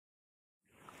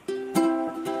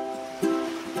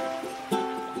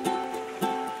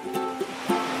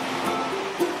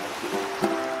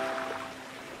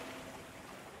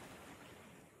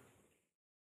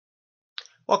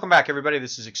Welcome back, everybody.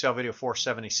 This is Excel Video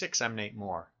 476. I'm Nate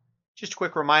Moore. Just a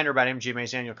quick reminder about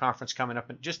MGMA's annual conference coming up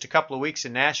in just a couple of weeks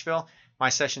in Nashville. My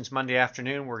session's Monday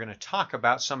afternoon. We're going to talk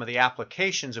about some of the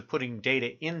applications of putting data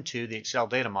into the Excel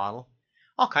data model.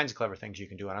 All kinds of clever things you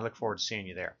can do, and I look forward to seeing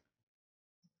you there.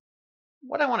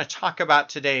 What I want to talk about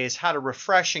today is how to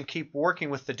refresh and keep working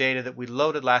with the data that we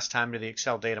loaded last time to the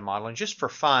Excel data model. And just for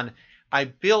fun, I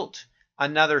built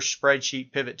another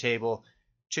spreadsheet pivot table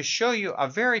to show you a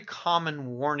very common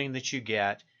warning that you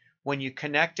get when you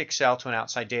connect Excel to an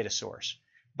outside data source.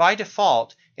 By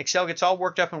default, Excel gets all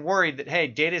worked up and worried that, hey,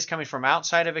 data is coming from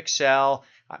outside of Excel.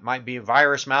 It might be a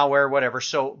virus, malware, whatever.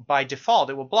 So by default,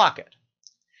 it will block it.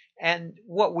 And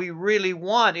what we really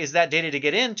want is that data to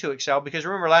get into Excel, because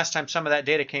remember last time some of that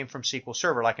data came from SQL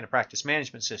Server, like in a practice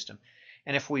management system.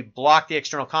 And if we block the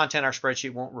external content, our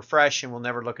spreadsheet won't refresh and we'll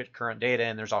never look at current data,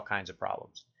 and there's all kinds of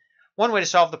problems. One way to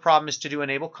solve the problem is to do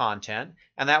enable content,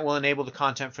 and that will enable the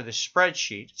content for this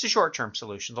spreadsheet. It's a short-term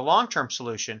solution. The long-term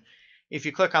solution, if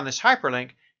you click on this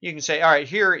hyperlink, you can say, all right,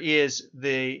 here is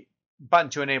the button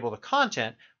to enable the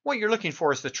content. What you're looking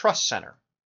for is the Trust Center.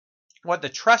 What the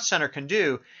Trust Center can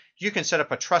do, you can set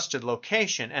up a trusted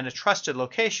location, and a trusted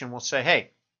location will say,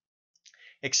 hey,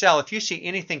 Excel, if you see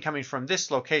anything coming from this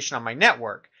location on my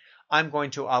network, I'm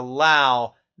going to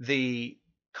allow the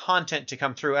content to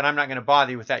come through, and I'm not going to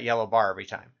bother you with that yellow bar every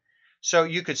time. So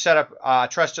you could set up a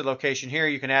trusted location here.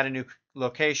 You can add a new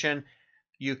location.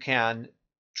 You can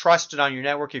trust it on your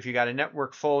network if you got a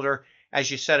network folder. As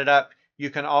you set it up, you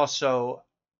can also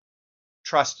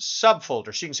trust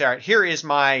subfolders. So you can say, all right, here is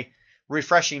my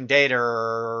refreshing data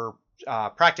or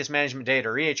practice management data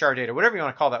or EHR data, whatever you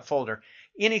want to call that folder.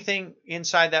 Anything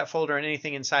inside that folder and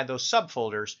anything inside those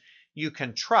subfolders you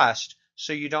can trust,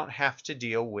 so you don't have to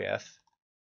deal with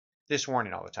this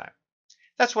warning all the time.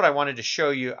 That's what I wanted to show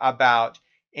you about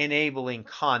enabling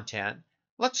content.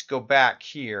 Let's go back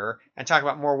here and talk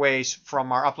about more ways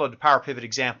from our upload to Power Pivot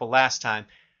example last time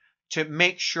to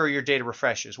make sure your data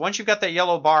refreshes. Once you've got that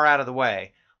yellow bar out of the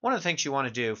way, one of the things you want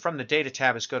to do from the Data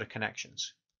tab is go to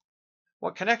Connections.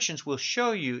 What Connections will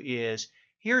show you is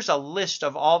here's a list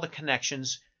of all the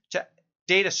connections to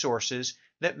data sources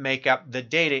that make up the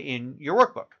data in your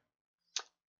workbook.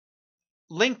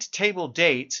 Linked table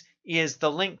dates is the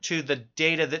link to the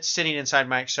data that's sitting inside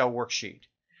my Excel worksheet.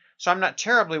 So I'm not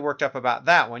terribly worked up about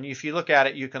that one. If you look at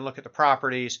it, you can look at the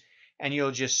properties and you'll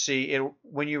just see it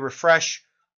when you refresh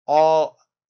all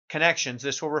connections,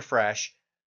 this will refresh,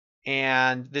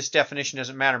 and this definition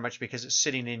doesn't matter much because it's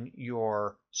sitting in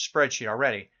your spreadsheet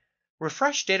already.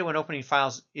 Refresh data when opening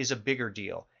files is a bigger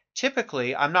deal.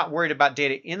 Typically, I'm not worried about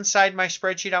data inside my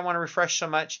spreadsheet I want to refresh so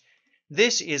much.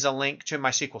 This is a link to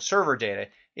my SQL Server data.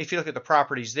 If you look at the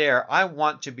properties there, I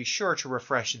want to be sure to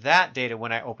refresh that data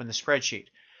when I open the spreadsheet.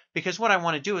 Because what I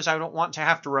want to do is I don't want to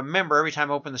have to remember every time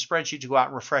I open the spreadsheet to go out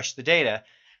and refresh the data,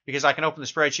 because I can open the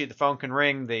spreadsheet, the phone can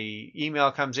ring, the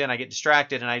email comes in, I get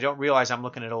distracted, and I don't realize I'm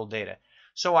looking at old data.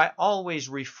 So I always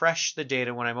refresh the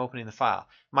data when I'm opening the file.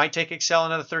 Might take Excel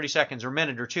another 30 seconds or a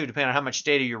minute or two, depending on how much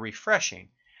data you're refreshing.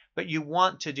 But you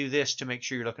want to do this to make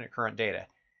sure you're looking at current data.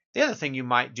 The other thing you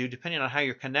might do, depending on how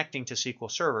you're connecting to SQL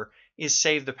Server, is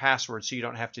save the password so you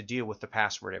don't have to deal with the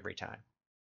password every time.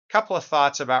 Couple of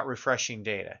thoughts about refreshing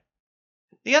data.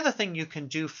 The other thing you can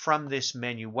do from this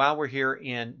menu, while we're here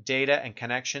in Data and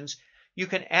Connections, you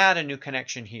can add a new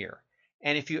connection here.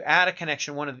 And if you add a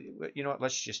connection, you know what,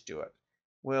 let's just do it.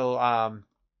 We'll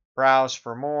browse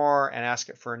for more and ask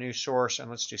it for a new source, and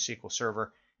let's do SQL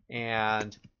Server.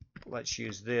 And let's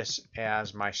use this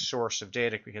as my source of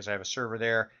data because I have a server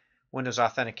there. Windows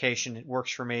authentication, it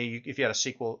works for me. If you had a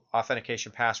SQL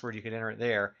authentication password, you could enter it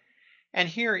there. And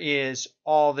here is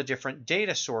all the different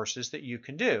data sources that you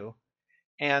can do.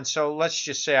 And so let's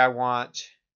just say I want,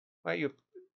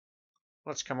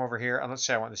 let's come over here and let's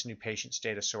say I want this new patient's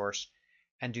data source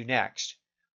and do next.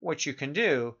 What you can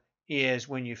do is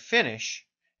when you finish,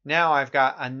 now I've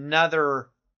got another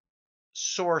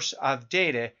source of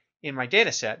data in my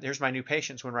data set. There's my new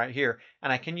patients one right here,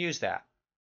 and I can use that.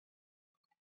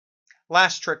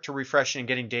 Last trick to refreshing and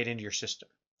getting data into your system.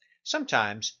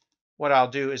 Sometimes what I'll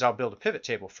do is I'll build a pivot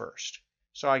table first.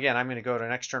 So again, I'm going to go to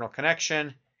an external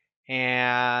connection,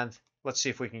 and let's see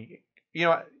if we can, you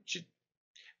know,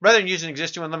 rather than use an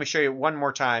existing one, let me show you one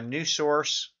more time. New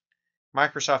source,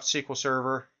 Microsoft SQL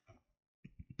Server.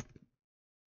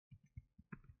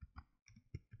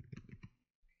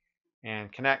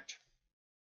 And connect.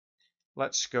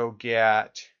 Let's go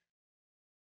get,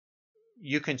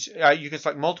 you can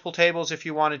select multiple tables if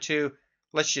you wanted to.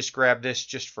 Let's just grab this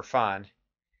just for fun.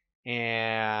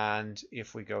 And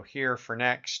if we go here for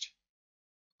next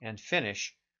and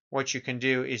finish, what you can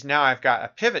do is now I've got a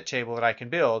pivot table that I can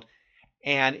build,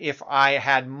 and if I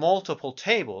had multiple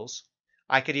tables,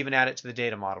 I could even add it to the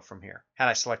data model from here, had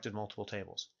I selected multiple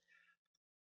tables.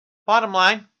 Bottom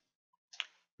line,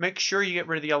 make sure you get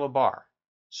rid of the yellow bar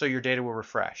so your data will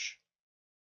refresh.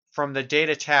 From the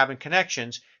Data tab and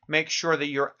Connections, make sure that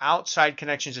your outside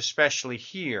connections, especially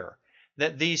here,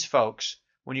 that these folks,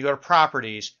 when you go to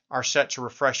Properties, are set to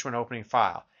refresh when opening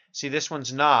file. See, this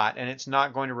one's not, and it's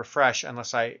not going to refresh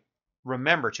unless I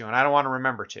remember to, and I don't want to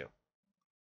remember to.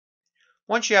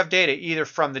 Once you have data, either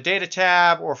from the Data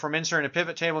tab or from inserting a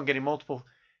pivot table and getting multiple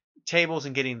tables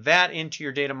and getting that into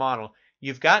your data model,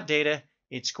 you've got data,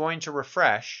 it's going to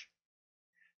refresh.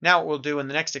 Now what we'll do in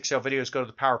the next Excel video is go to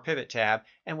the Power Pivot tab,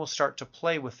 and we'll start to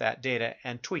play with that data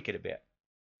and tweak it a bit.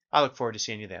 I look forward to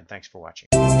seeing you then. Thanks for watching.